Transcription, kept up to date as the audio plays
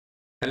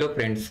Hello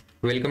friends,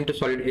 welcome to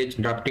Solid Edge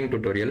drafting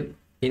tutorial.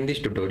 In this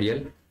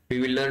tutorial,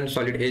 we will learn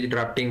Solid Edge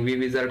drafting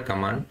vwizard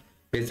command.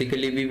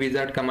 Basically,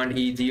 vwizard command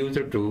is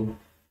used to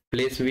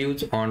place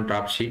views on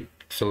draft sheet.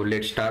 So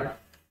let's start.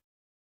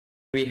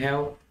 We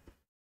have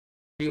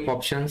three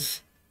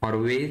options or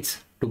ways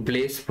to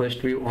place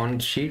first view on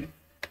sheet.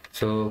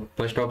 So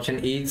first option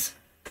is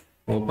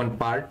open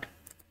part.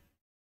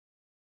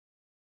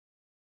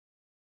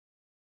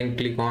 Then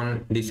click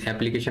on this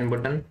application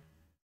button,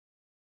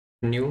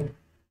 new,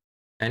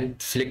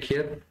 and select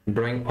here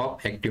drawing of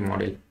active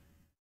model.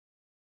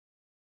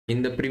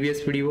 In the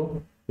previous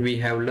video, we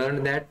have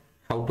learned that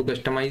how to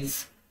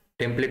customize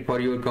template for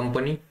your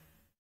company.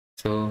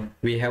 So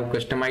we have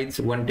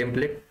customized one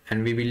template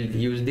and we will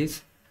use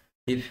this.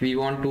 If we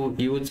want to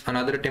use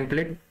another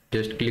template,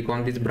 just click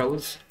on this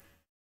browse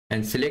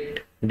and select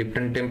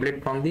different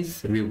template from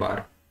this view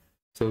bar.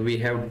 So we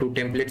have two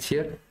templates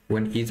here.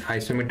 One is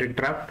isometric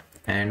draft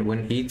and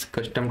one is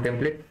custom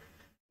template,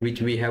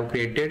 which we have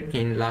created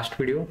in last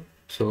video.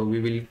 So we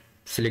will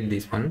select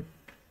this one,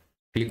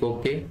 click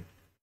OK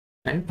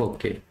and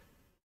OK.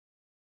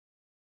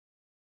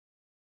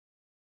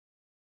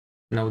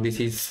 Now this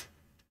is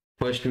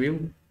first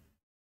view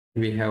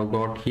we have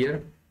got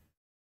here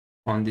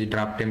on the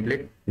draft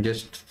template.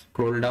 Just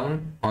scroll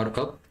down or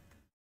up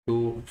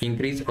to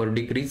increase or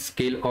decrease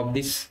scale of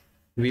this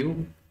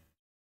view.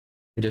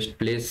 Just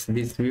place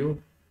this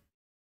view,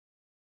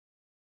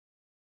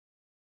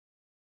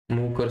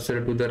 move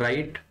cursor to the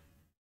right,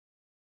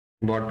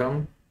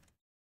 bottom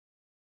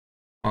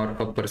or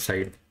upper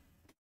side.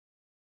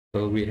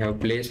 So we have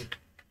placed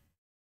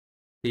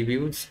the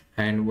views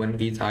and one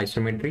is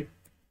isometric.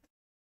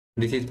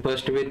 This is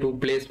first way to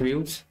place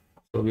views.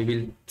 So we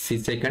will see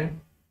second.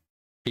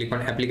 Click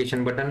on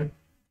application button,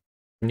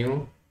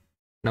 new.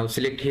 Now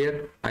select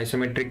here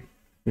isometric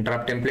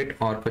draft template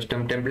or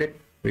custom template.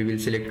 We will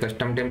select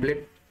custom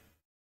template.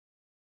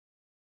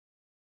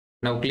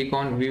 Now click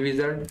on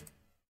vwizard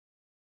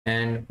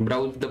and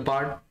browse the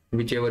part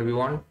whichever we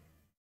want.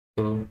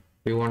 So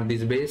we want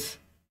this base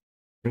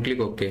and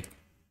click OK.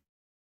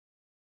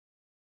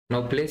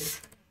 Now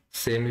place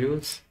same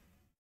views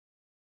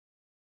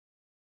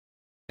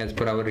as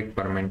per our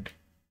requirement.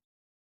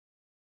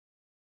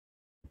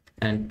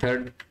 And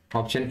third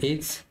option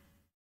is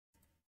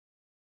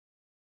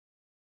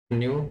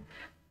new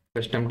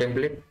custom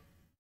template.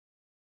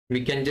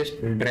 We can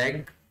just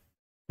drag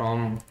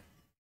from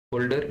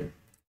folder.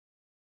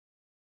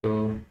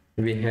 So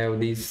we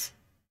have this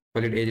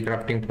Solid Edge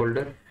drafting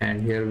folder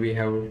and here we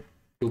have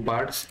two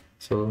parts.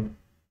 So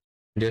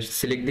just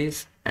select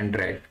this and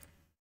drag.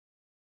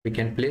 We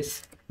can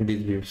place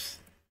these views.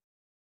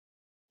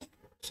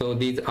 So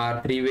these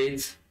are three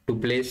ways to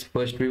place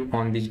first view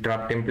on this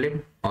draft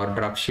template or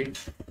draft sheet.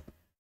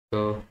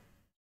 So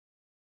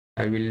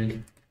I will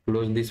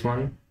close this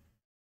one,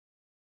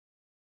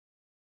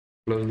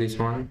 close this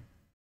one.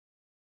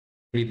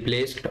 We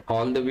placed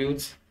all the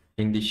views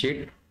in the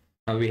sheet.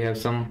 Now we have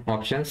some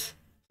options.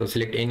 So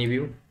select any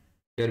view.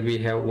 Here we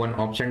have one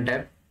option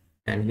tab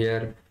and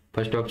here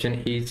first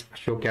option is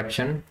show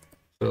caption.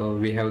 So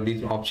we have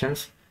these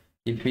options.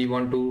 If we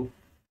want to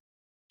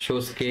show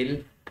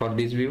scale for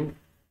this view,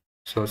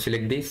 so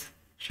select this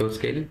show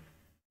scale.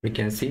 We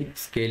can see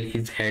scale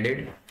is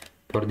added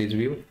for this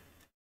view.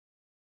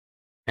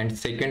 And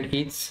second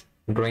is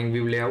drawing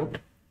view layout.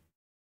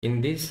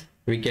 In this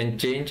we can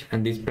change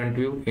this front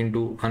view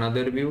into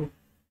another view.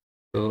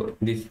 So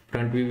this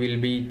front view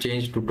will be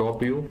changed to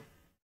top view.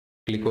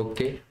 Click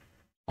OK.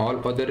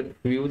 All other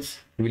views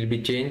will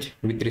be changed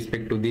with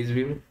respect to this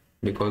view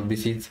because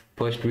this is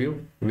first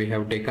view we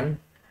have taken.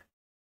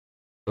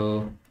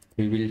 So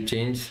we will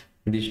change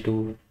this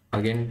to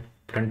again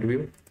front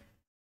view.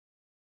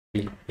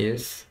 Click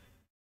yes.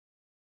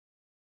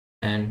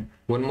 And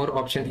one more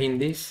option in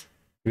this,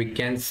 we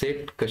can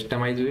set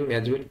customize view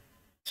as well.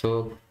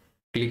 So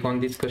click on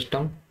this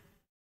custom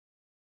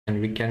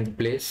and we can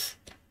place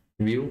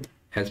view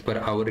as per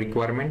our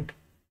requirement.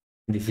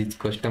 This is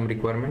custom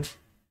requirement.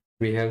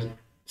 We have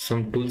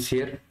some tools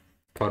here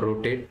for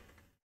rotate,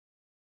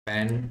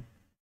 pan.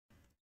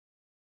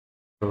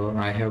 So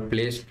I have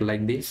placed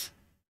like this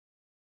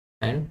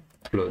and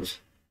close.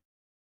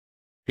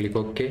 Click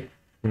OK.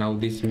 Now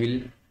this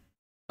will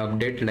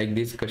update like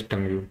this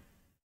custom view.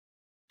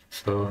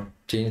 So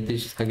change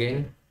this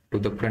again to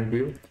the front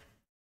view.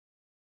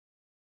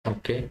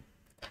 Okay.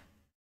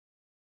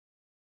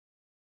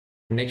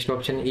 Next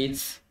option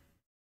is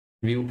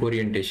view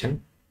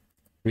orientation.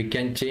 We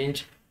can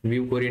change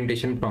view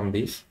orientation from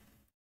this.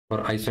 For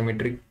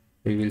isometric,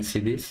 we will see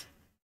this.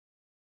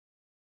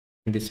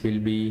 This will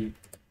be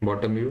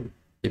bottom view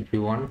if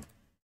you want.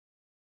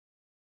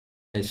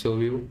 ISO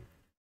view,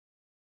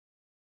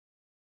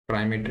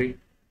 trimetric,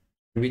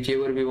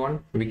 whichever we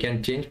want, we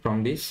can change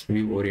from this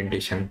view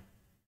orientation.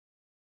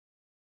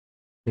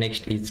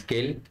 Next is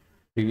scale.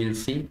 We will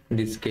see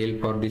the scale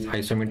for this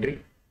isometric.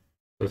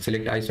 So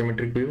select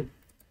isometric view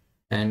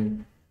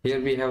and here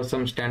we have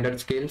some standard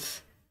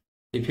scales.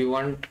 If you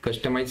want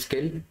customized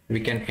scale,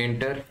 we can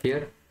enter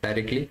here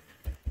directly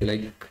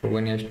like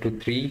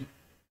 1:3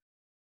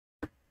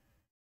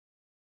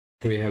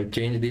 we have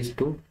changed this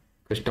to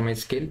customize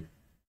scale.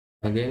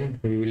 Again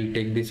we will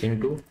take this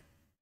into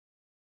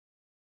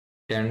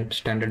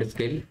standard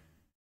scale.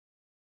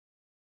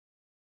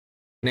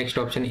 Next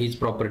option is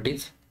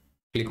properties.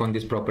 Click on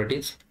this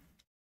properties.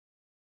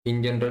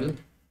 In general,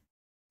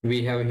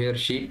 we have here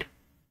sheet,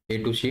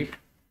 A2 sheet,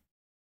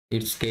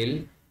 its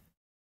scale,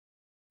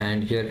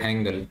 and here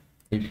angle.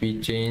 If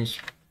we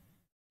change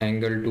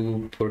angle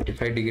to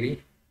 45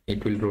 degree,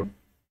 it will rotate.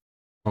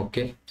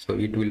 Okay, so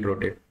it will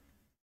rotate.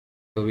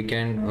 So we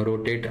can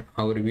rotate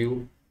our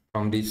view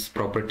from these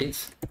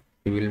properties.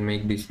 We will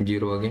make this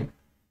 0 again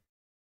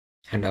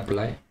and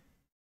apply.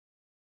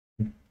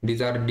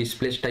 These are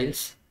display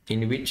styles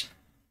in which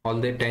all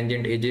the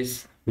tangent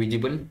edges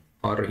visible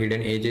or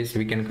hidden edges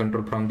we can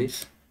control from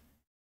this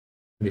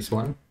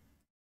one.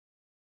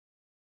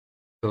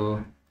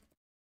 So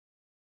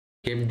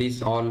keep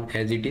this all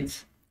as it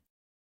is.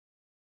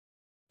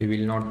 We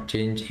will not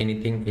change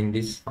anything in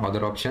these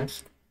other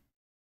options.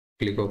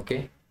 Click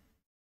OK.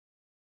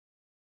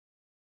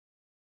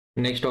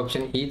 Next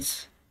option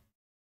is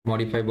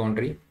modify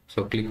boundary.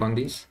 So click on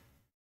this.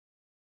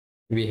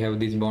 We have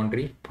this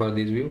boundary for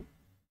this view.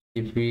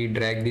 If we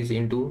drag this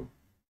into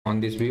on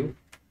this view,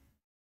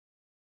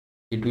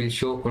 it will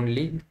show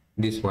only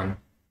this one.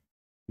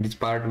 This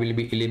part will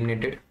be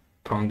eliminated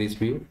from this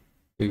view.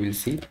 We will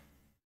see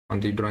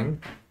on the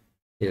drawing.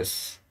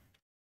 Yes.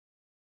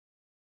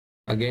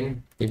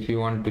 Again, if you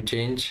want to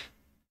change,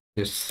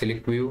 just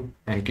select view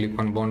and click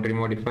on boundary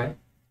modify.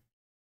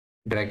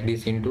 Drag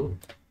this into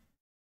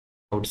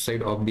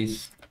outside of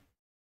this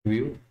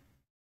view.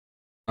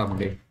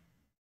 Update.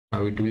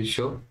 Now it will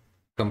show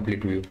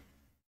complete view.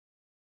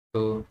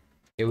 So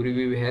every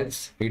view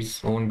has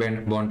its own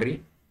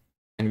boundary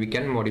and we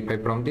can modify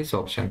from this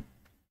option.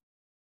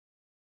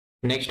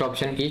 Next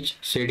option is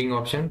shading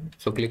option.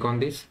 So click on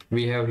this.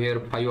 We have here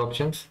 5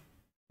 options.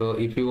 So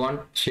if you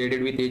want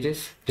shaded with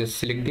edges, just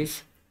select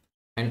this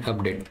and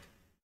update.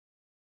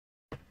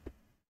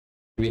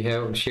 We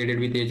have shaded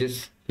with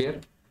edges here.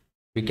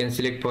 We can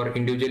select for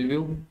individual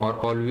view or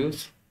all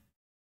views.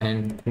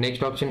 And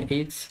next option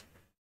is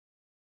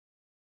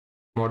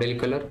model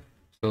color.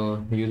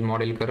 So use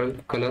model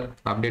color,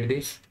 update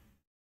this.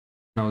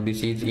 Now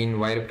this is in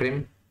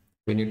wireframe.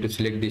 We need to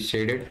select this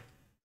shaded.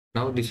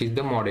 Now this is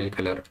the model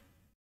color.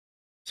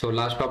 So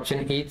last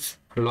option is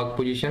lock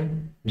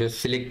position.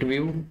 Just select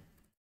view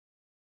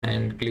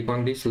and click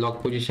on this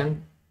lock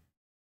position.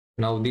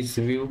 Now this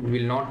view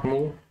will not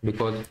move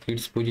because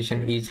its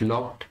position is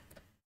locked.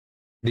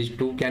 These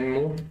two can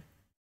move.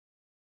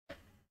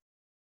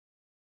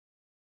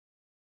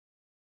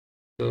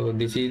 So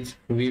this is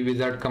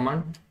vwizard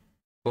command.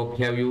 Hope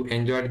have you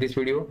enjoyed this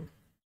video.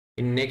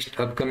 In next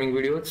upcoming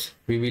videos,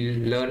 we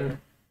will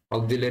learn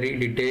auxiliary,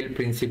 detail,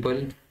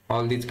 principal,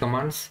 all these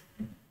commands.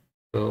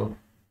 So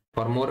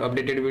for more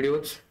updated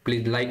videos,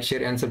 please like,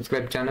 share and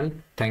subscribe channel.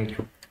 Thank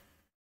you.